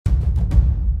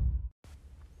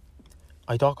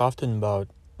I talk often about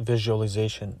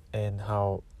visualization and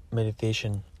how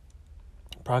meditation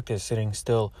practice, sitting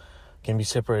still, can be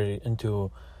separated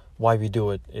into why we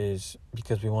do it is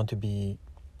because we want to be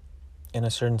in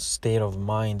a certain state of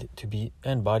mind to be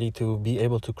and body to be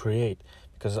able to create,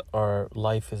 because our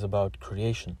life is about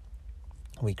creation.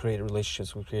 We create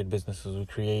relationships, we create businesses, we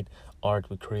create art,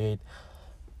 we create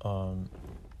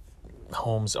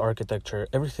homes, architecture,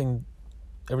 everything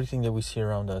that we see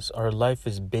around us. Our life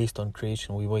is based on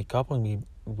creation. We wake up and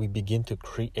we begin to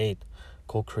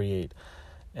co-create,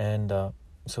 and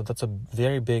so that's a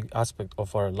very big aspect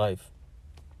of our life.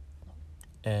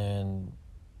 And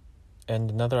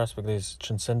another aspect is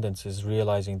transcendence, is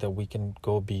realizing that we can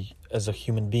as a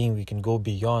human being, we can go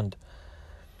beyond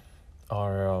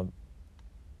our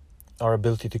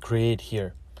ability to create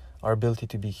here, our ability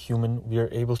to be human. We are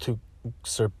able to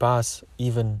surpass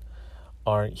even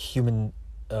our human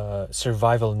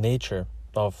survival nature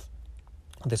of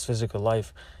this physical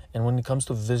life. And when it comes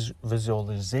to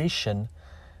visualization,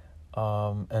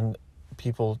 and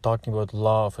people talking about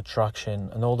law of attraction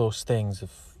and all those things,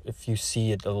 if you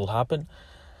see it, it'll happen.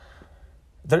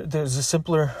 There's a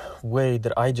simpler way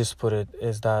that I just put it,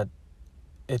 is that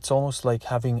it's almost like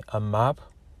having a map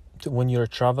when you're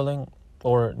traveling,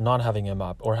 or not having a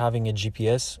map, or having a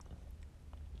GPS,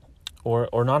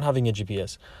 or not having a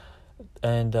GPS.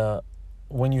 And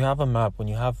when you have a map, when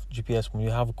you have GPS, when you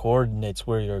have coordinates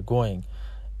where you're going,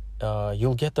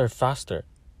 you'll get there faster,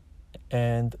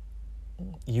 and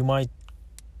you might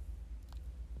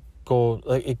go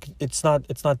like it's not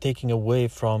taking away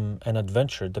from an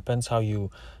adventure. It depends how you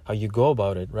go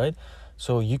about it, right?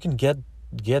 So you can get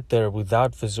there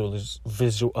without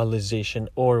visualization,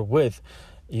 or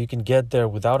you can get there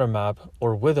without a map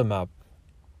or with a map.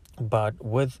 But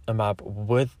with a map,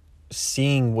 with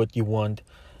seeing what you want,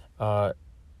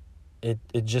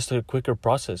 it's just a quicker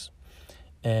process.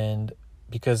 And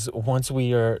because once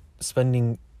we are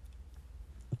spending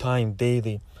time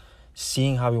daily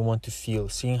seeing how we want to feel,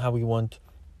 seeing how we want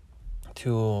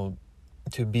to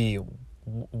be,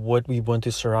 what we want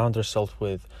to surround ourselves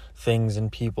with, things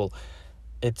and people,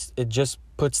 it just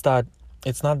puts that.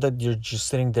 It's not that you're just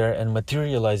sitting there and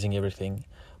materializing everything,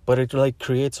 but it like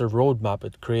creates a roadmap.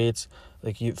 It creates,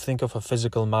 like, you think of a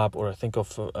physical map, or think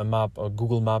of a map or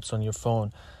Google Maps on your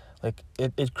phone. Like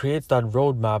it creates that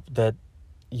roadmap that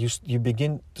you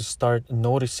begin to start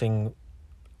noticing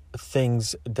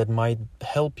things that might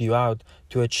help you out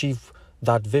to achieve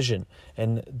that vision.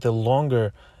 And the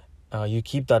longer you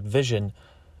keep that vision,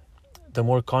 the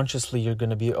more consciously you're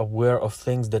going to be aware of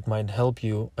things that might help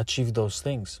you achieve those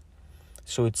things.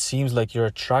 So it seems like you're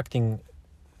attracting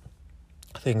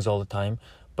things all the time,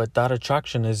 but that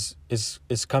attraction is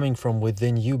coming from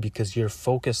within you, because you're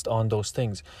focused on those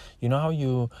things. You know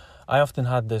how I often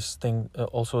had this thing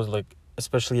also, like,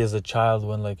 especially as a child,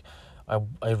 when like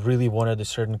I really wanted a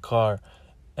certain car,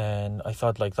 and I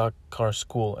thought like that car's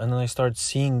cool, and then I started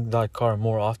seeing that car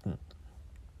more often.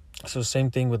 So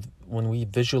same thing with when we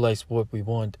visualize what we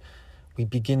want, we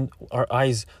begin, our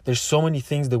eyes, there's so many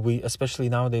things that we, especially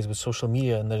nowadays with social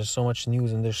media, and there's so much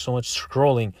news and there's so much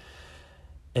scrolling.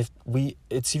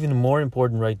 It's even more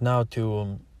important right now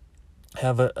to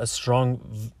have a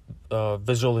strong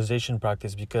visualization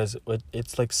practice, because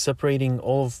it's like separating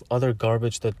all of other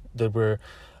garbage that we're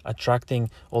attracting,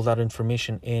 all that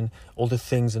information in, all the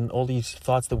things and all these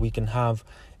thoughts that we can have,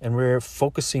 and we're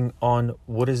focusing on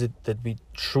what is it that we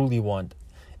truly want.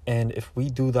 And if we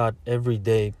do that every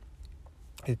day,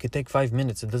 it could take 5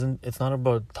 minutes. It's not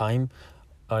about time.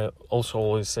 I also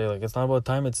always say, like, it's not about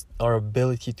time, it's our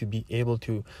ability to be able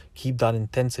to keep that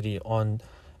intensity on,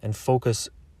 and focus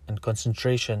and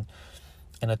concentration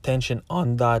and attention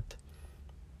on that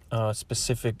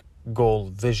specific goal,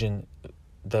 vision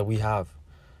that we have.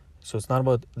 So it's not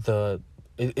about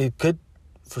it could,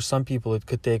 for some people, it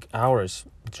could take hours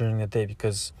during the day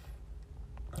because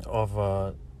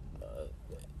of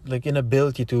like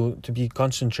inability to be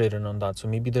concentrated on that. So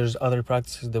maybe there's other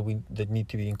practices that need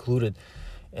to be included,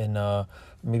 and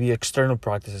maybe external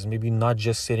practices, maybe not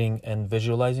just sitting and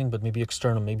visualizing, but maybe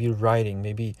external, maybe writing,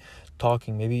 maybe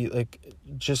talking, maybe like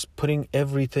just putting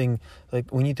everything,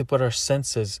 like we need to put our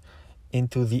senses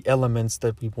into the elements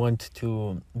that we want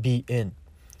to be in.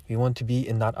 We want to be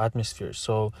in that atmosphere.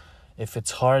 So if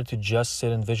it's hard to just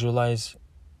sit and visualize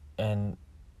and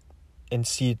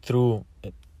see it through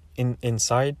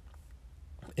inside,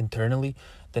 internally,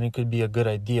 then it could be a good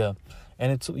idea.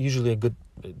 And it's usually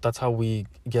that's how we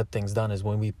get things done, is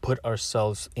when we put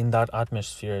ourselves in that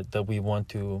atmosphere that we want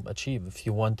to achieve. If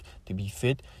you want to be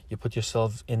fit, you put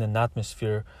yourself in an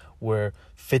atmosphere where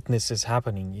fitness is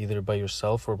happening, either by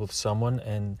yourself or with someone,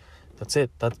 and That's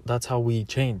it. That's how we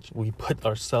change. We put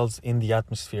ourselves in the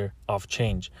atmosphere of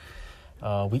change.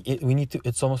 We need to.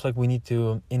 It's almost like we need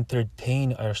to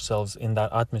entertain ourselves in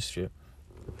that atmosphere.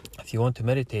 If you want to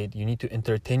meditate, you need to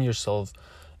entertain yourself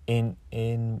in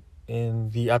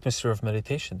the atmosphere of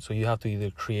meditation. So you have to either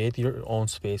create your own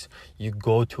space, you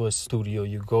go to a studio,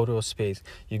 you go to a space,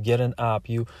 you get an app,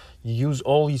 you use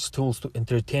all these tools to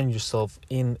entertain yourself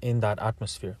in that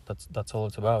atmosphere. That's all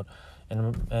it's about.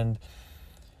 And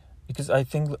because I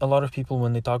think a lot of people,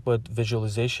 when they talk about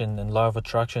visualization and law of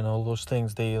attraction, all those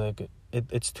things, they like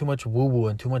it's too much woo-woo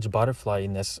and too much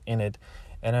butterfly-ness in it.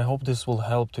 And I hope this will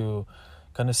help to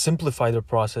kind of simplify the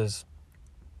process.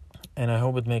 And I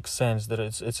hope it makes sense that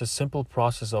it's a simple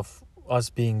process of us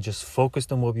being just focused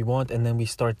on what we want, and then we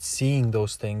start seeing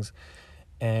those things.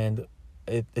 And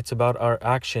it's about our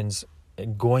actions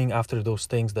going after those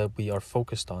things that we are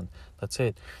focused on. That's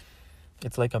it.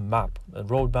 It's like a map, a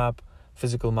road map,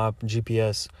 physical map,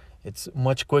 GPS. It's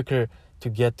much quicker to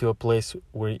get to a place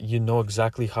where you know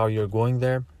exactly how you're going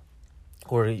there,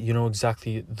 or you know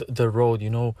exactly the road, you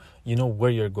know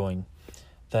where you're going,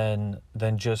 than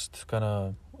just kind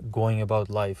of going about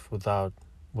life without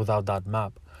that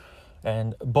map.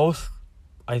 And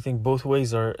I think both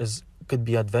ways could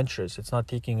be adventurous. It's not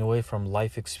taking away from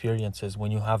life experiences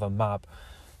when you have a map.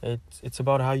 It's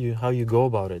about how you go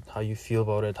about it, how you feel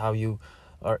about it, how you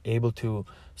are able to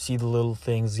see the little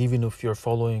things, even if you're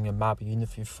following a map, even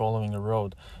if you're following a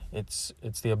road. It's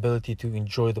the ability to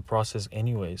enjoy the process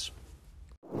anyways.